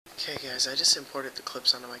Okay guys, I just imported the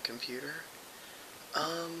clips onto my computer. There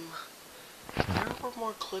were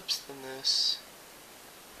more clips than this.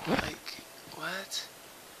 Like, what?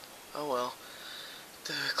 Oh well.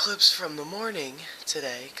 The clips from the morning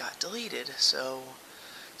today got deleted, so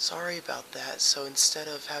sorry about that. So instead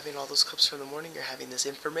of having all those clips from the morning, you're having this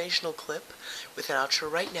informational clip with an outro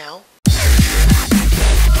right now.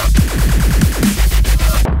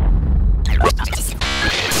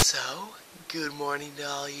 So, good morning to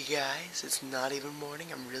all you guys. It's not even morning,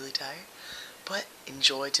 I'm really tired. But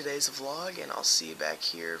enjoy today's vlog, and I'll see you back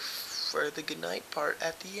here for the goodnight part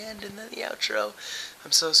at the end and then the outro.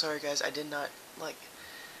 I'm so sorry guys, I did not,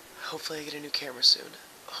 hopefully I get a new camera soon.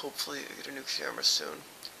 Hopefully I get a new camera soon.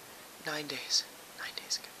 9 days. 9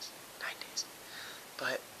 days, guys. 9 days.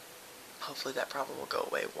 But hopefully that problem will go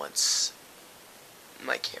away once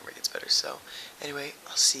my camera gets better. So, anyway,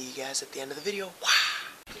 I'll see you guys at the end of the video. Wow!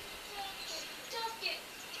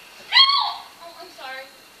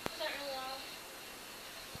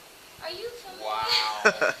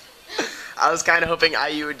 Wow. I was kind of hoping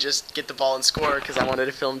IU would just get the ball and score because I wanted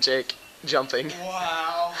to film Jake jumping.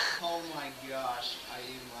 Wow. Oh my gosh.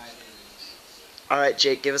 IU my babies. Alright,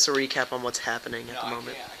 Jake, give us a recap on what's happening at the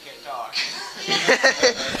moment. I can't talk.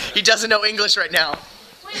 He doesn't know English right now.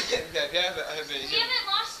 Wait, we haven't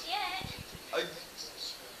lost yet.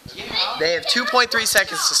 Yeah. They have 2.3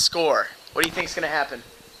 seconds to score. What do you think's going to happen?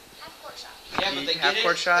 Half court shot. Yeah, but they half get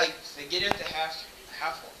court it. shot? They get it at the half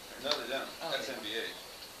one. No, they don't. That's NBA.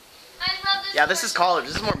 I love this. Yeah, this is college.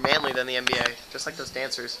 This is more manly than the NBA. Just like those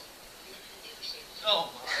dancers.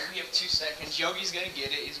 Oh, we have 2 seconds. Yogi's gonna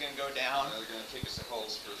get it. He's gonna go down. They're going to take us to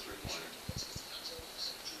holes for a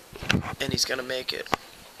 3-pointer. And he's going to make it.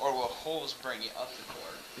 Or will Holes bring it up the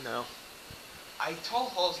court? No. I told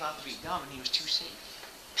Holes not to be dumb, and he was too safe.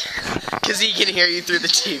 Because he can hear you through the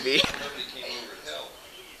TV. Nobody came over to help.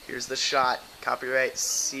 Here's the shot. Copyright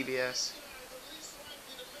CBS.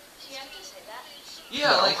 Do you have to say that?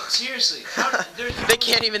 Yeah, No. like, seriously. How, They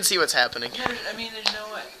can't even see what's happening. I mean, there's no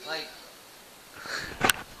way. Like,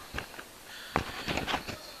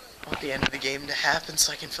 I want the end of the game to happen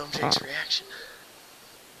so I can film Jake's reaction.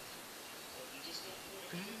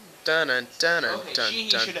 Dun dun dun dun Okay, dun he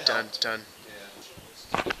dun should've dun helped. dun.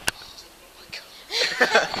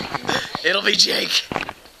 Yeah. It'll be Jake.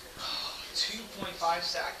 2.5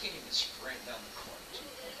 seconds. I can't even sprint down the court.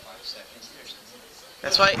 2.5 seconds. There's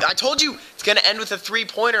That's why I told you it's gonna end with a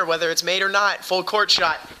 3-pointer, whether it's made or not. Full court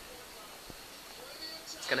shot.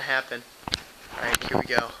 It's gonna happen. All right, here we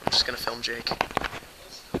go. I'm just gonna film Jake.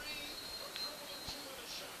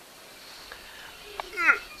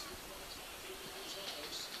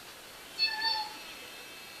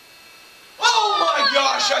 Oh my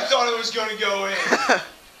gosh, I thought it was going to go in.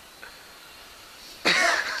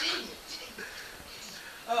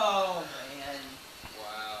 Oh man.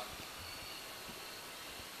 Wow.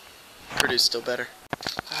 Purdue's still better.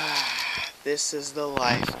 This is the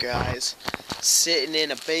life, guys. Sitting in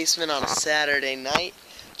a basement on a Saturday night.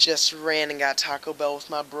 Just ran and got Taco Bell with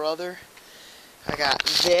my brother. I got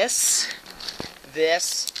this,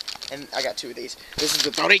 and I got 2 of these. This is the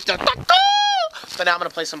Dorito Taco! But now I'm going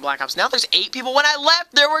to play some Black Ops. Now there's 8 people. When I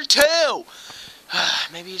left, there were 2!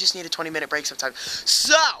 Maybe you just need a 20-minute break sometime.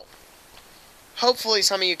 So, hopefully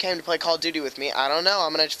some of you came to play Call of Duty with me. I don't know.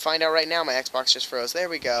 I'm going to find out right now. My Xbox just froze. There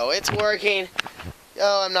we go. It's working.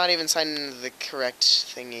 Oh, I'm not even signing into the correct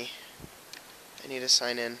thingy. I need to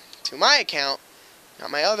sign in to my account,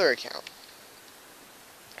 not my other account.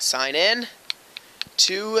 Sign in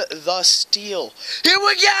to the Steele. Here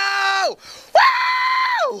we go!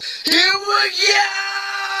 Woo! Here we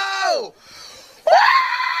go! Woo!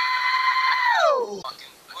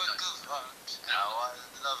 Fucking work of art. Now I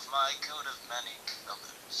love my coat of many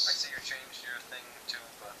colors. I see you changed your thing to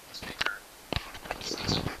the speaker. It's an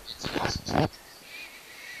awesome speaker.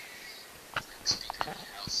 Speaker in the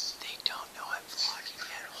house. They don't know I'm vlogging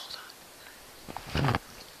yet. Hold on.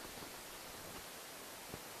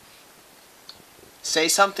 Say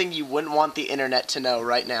something you wouldn't want the internet to know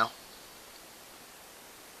right now.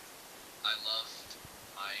 I love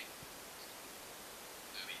my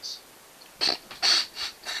movies.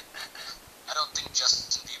 I don't think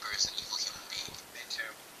Justin Bieber is an evil human being. Me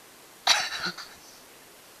too.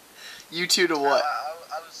 You two to what?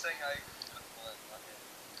 I was saying I couldn't blend my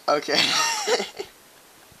Okay.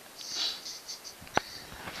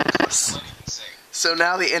 What even say? So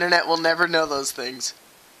now the internet will never know those things.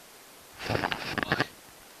 Why?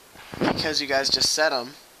 Because you guys just said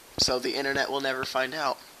them, so the internet will never find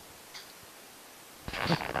out.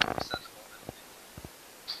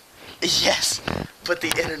 Yes, but the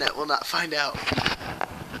internet will not find out.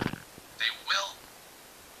 They will.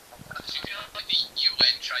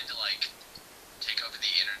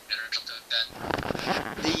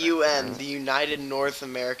 UN, the United North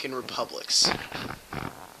American Republics.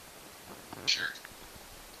 Sure.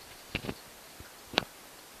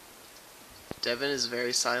 Devin is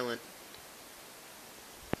very silent.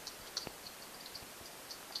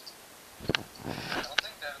 I don't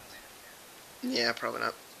think Devin's even here. Yeah, probably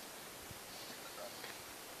not.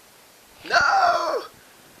 No!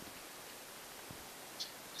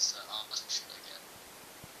 It's that option again.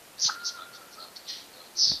 It's my phone out to get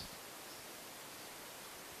notes.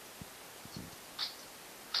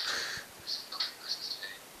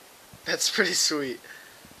 That's pretty sweet.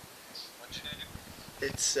 What'd you do?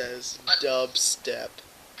 It says dubstep.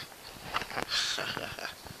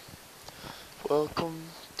 Welcome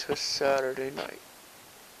to Saturday night.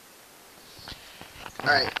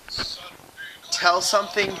 Alright. Tell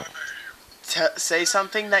something. Say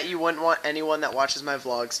something that you wouldn't want anyone that watches my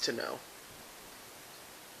vlogs to know.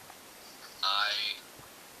 I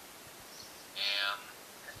am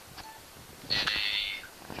a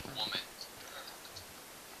woman.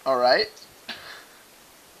 Alright?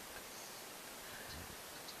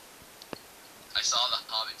 I saw The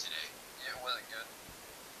Hobbit today. Yeah, was it good?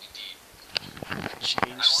 Indeed.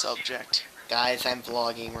 Change subject. Guys, I'm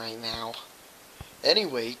vlogging right now.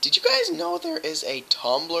 Anyway, did you guys know there is a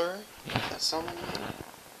Tumblr that someone made?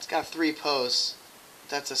 It's got 3 posts.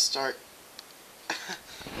 That's a start.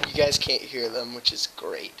 You guys can't hear them, which is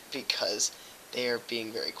great, because they are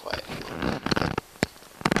being very quiet.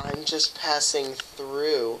 I'm just passing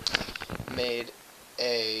through. Made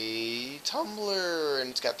a Tumblr,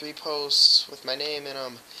 and it's got 3 posts with my name in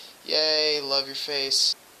them. Yay, love your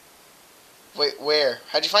face. Wait, where?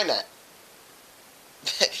 How'd you find that?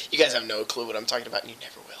 You guys have no clue what I'm talking about, and you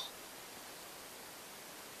never will.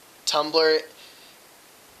 Tumblr.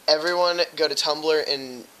 Everyone go to Tumblr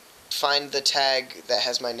and find the tag that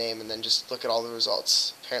has my name, and then just look at all the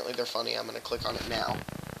results. Apparently they're funny. I'm going to click on it now.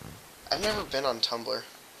 I've never been on Tumblr.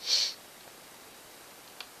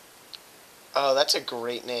 Oh, that's a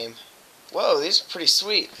great name. Whoa, these are pretty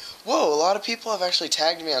sweet. Whoa, a lot of people have actually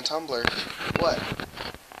tagged me on Tumblr. What?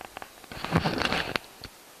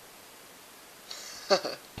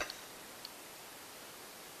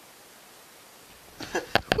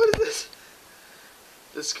 What is this?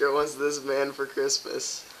 This girl wants this man for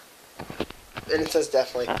Christmas. And it says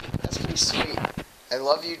definitely. That's pretty sweet. I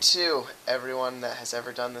love you too, everyone that has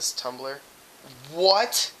ever done this Tumblr.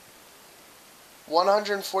 What?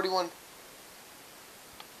 141.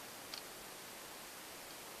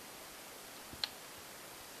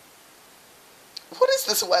 What is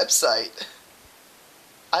this website?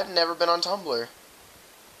 I've never been on Tumblr.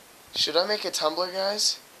 Should I make a Tumblr,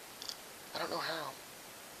 guys? I don't know how.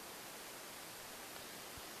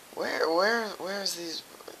 Where is these?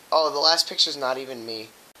 Oh, the last picture's not even me.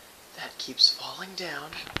 That keeps falling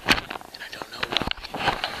down, and I don't know why.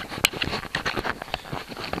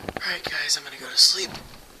 Alright, guys, I'm gonna go to sleep.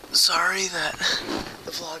 Sorry that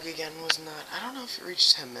the vlog again was not. I don't know if it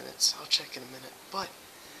reached 10 minutes. I'll check in a minute, but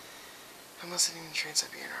I'm listening to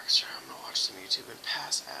Trans-Siberian Orchestra. I'm gonna watch some YouTube and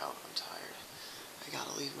pass out. I'm tired. I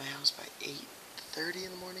gotta leave my house by 8:30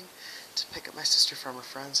 in the morning to pick up my sister from her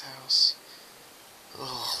friend's house.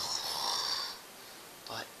 Ugh.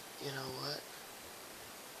 But, you know what?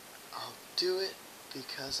 I'll do it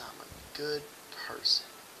because I'm a good person.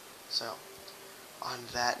 So, on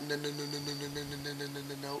that note,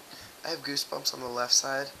 I have goosebumps on the left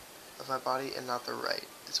side of my body and not the right.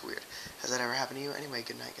 It's weird. Has that ever happened to you? Anyway,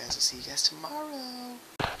 good night, guys. I'll see you guys tomorrow.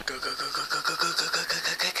 Good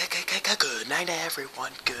night,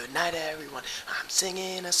 everyone. Good night, everyone. I'm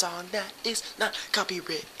singing a song that is not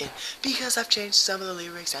copywritten because I've changed some of the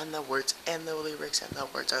lyrics and the words, and the lyrics and the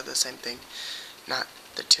words are the same thing, not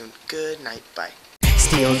the tune. Good night. Bye.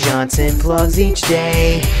 Steele Johnson vlogs each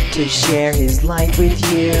day to share his life with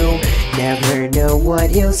you. Never know what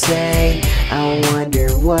he'll say. I wonder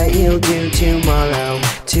what he'll do tomorrow.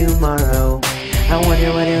 I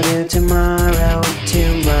wonder what he'll do tomorrow.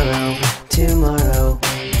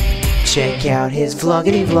 Check out his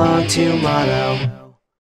vloggity vlog tomorrow.